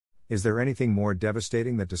Is there anything more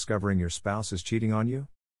devastating than discovering your spouse is cheating on you?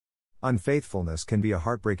 Unfaithfulness can be a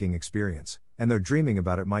heartbreaking experience, and though dreaming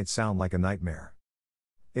about it might sound like a nightmare,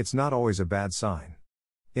 it's not always a bad sign.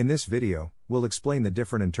 In this video, we'll explain the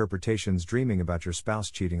different interpretations dreaming about your spouse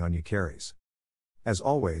cheating on you carries. As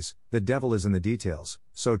always, the devil is in the details,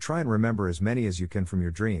 so try and remember as many as you can from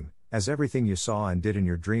your dream, as everything you saw and did in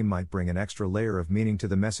your dream might bring an extra layer of meaning to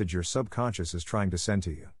the message your subconscious is trying to send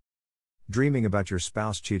to you. Dreaming about your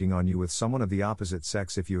spouse cheating on you with someone of the opposite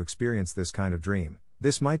sex. If you experience this kind of dream,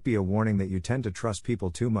 this might be a warning that you tend to trust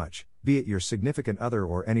people too much, be it your significant other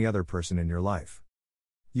or any other person in your life.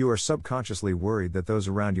 You are subconsciously worried that those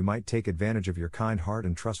around you might take advantage of your kind heart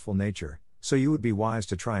and trustful nature, so you would be wise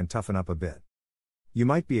to try and toughen up a bit. You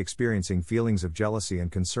might be experiencing feelings of jealousy and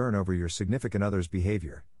concern over your significant other's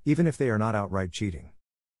behavior, even if they are not outright cheating.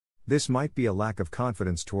 This might be a lack of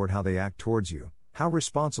confidence toward how they act towards you, how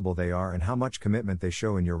responsible they are, and how much commitment they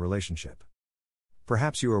show in your relationship.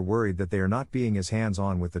 Perhaps you are worried that they are not being as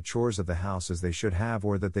hands-on with the chores of the house as they should have,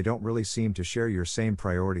 or that they don't really seem to share your same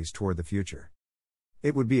priorities toward the future.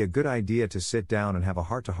 It would be a good idea to sit down and have a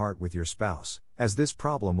heart-to-heart with your spouse, as this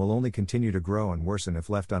problem will only continue to grow and worsen if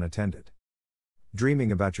left unattended.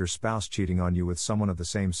 Dreaming about your spouse cheating on you with someone of the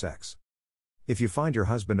same sex. If you find your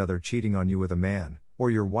husband other cheating on you with a man,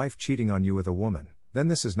 or your wife cheating on you with a woman, then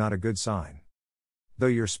this is not a good sign. Though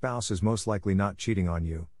your spouse is most likely not cheating on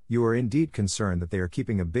you, you are indeed concerned that they are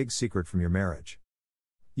keeping a big secret from your marriage.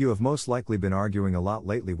 You have most likely been arguing a lot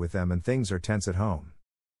lately with them and things are tense at home.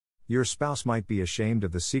 Your spouse might be ashamed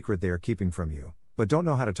of the secret they are keeping from you, but don't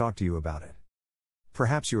know how to talk to you about it.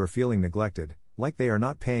 Perhaps you are feeling neglected, like they are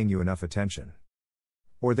not paying you enough attention.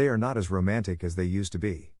 Or they are not as romantic as they used to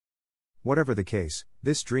be. Whatever the case,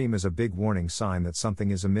 this dream is a big warning sign that something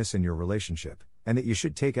is amiss in your relationship, and that you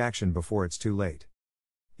should take action before it's too late.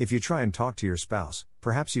 If you try and talk to your spouse,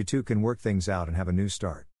 perhaps you two can work things out and have a new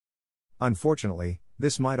start. Unfortunately,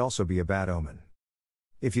 this might also be a bad omen.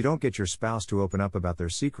 If you don't get your spouse to open up about their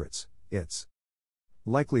secrets, it's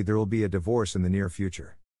likely there will be a divorce in the near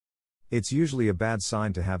future. It's usually a bad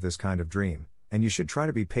sign to have this kind of dream, and you should try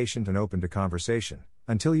to be patient and open to conversation,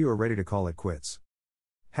 until you are ready to call it quits.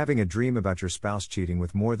 Having a dream about your spouse cheating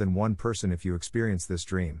with more than one person. If you experience this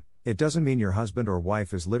dream, it doesn't mean your husband or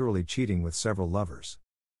wife is literally cheating with several lovers.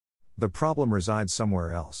 The problem resides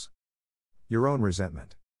somewhere else. Your own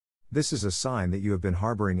resentment. This is a sign that you have been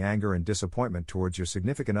harboring anger and disappointment towards your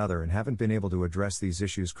significant other and haven't been able to address these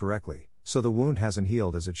issues correctly, so the wound hasn't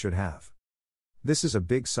healed as it should have. This is a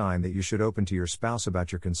big sign that you should open to your spouse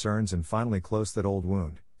about your concerns and finally close that old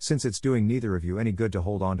wound, since it's doing neither of you any good to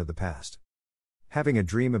hold on to the past. Having a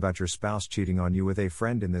dream about your spouse cheating on you with a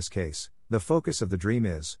friend. In this case, the focus of the dream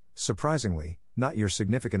is, surprisingly, not your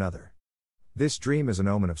significant other. This dream is an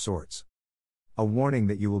omen of sorts. A warning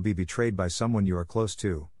that you will be betrayed by someone you are close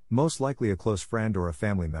to, most likely a close friend or a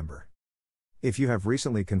family member. If you have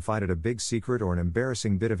recently confided a big secret or an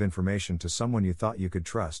embarrassing bit of information to someone you thought you could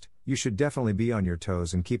trust, you should definitely be on your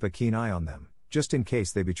toes and keep a keen eye on them, just in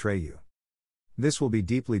case they betray you. This will be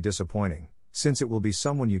deeply disappointing, since it will be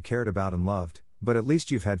someone you cared about and loved, but at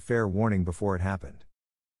least you've had fair warning before it happened.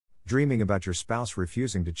 Dreaming about your spouse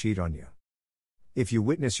refusing to cheat on you. If you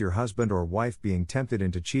witness your husband or wife being tempted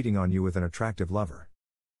into cheating on you with an attractive lover,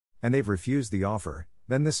 and they've refused the offer,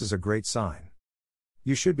 then this is a great sign.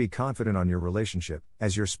 You should be confident on your relationship,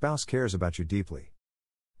 as your spouse cares about you deeply.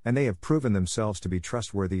 And they have proven themselves to be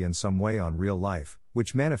trustworthy in some way on real life,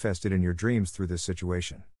 which manifested in your dreams through this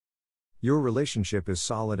situation. Your relationship is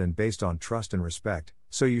solid and based on trust and respect,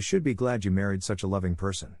 so you should be glad you married such a loving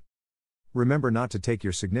person. Remember not to take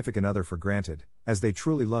your significant other for granted, as they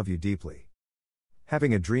truly love you deeply.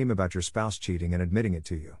 Having a dream about your spouse cheating and admitting it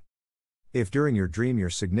to you. If during your dream your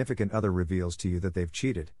significant other reveals to you that they've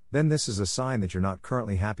cheated, then this is a sign that you're not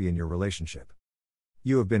currently happy in your relationship.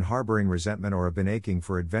 You have been harboring resentment or have been aching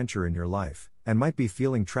for adventure in your life, and might be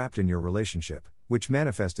feeling trapped in your relationship, which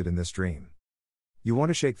manifested in this dream. You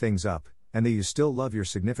want to shake things up, and though you still love your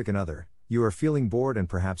significant other, you are feeling bored and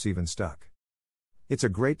perhaps even stuck. It's a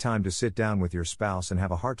great time to sit down with your spouse and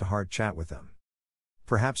have a heart-to-heart chat with them.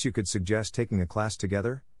 Perhaps you could suggest taking a class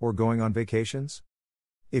together, or going on vacations?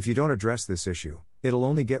 If you don't address this issue, it'll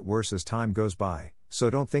only get worse as time goes by, so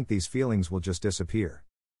don't think these feelings will just disappear.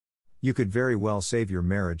 You could very well save your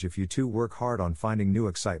marriage if you two work hard on finding new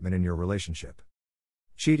excitement in your relationship.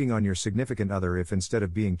 Cheating on your significant other. If instead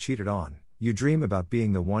of being cheated on, you dream about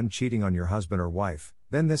being the one cheating on your husband or wife,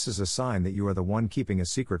 then this is a sign that you are the one keeping a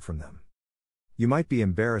secret from them. You might be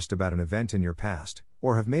embarrassed about an event in your past,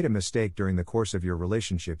 or have made a mistake during the course of your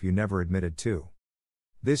relationship you never admitted to.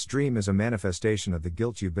 This dream is a manifestation of the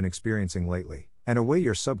guilt you've been experiencing lately, and a way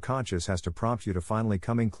your subconscious has to prompt you to finally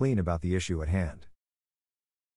coming clean about the issue at hand.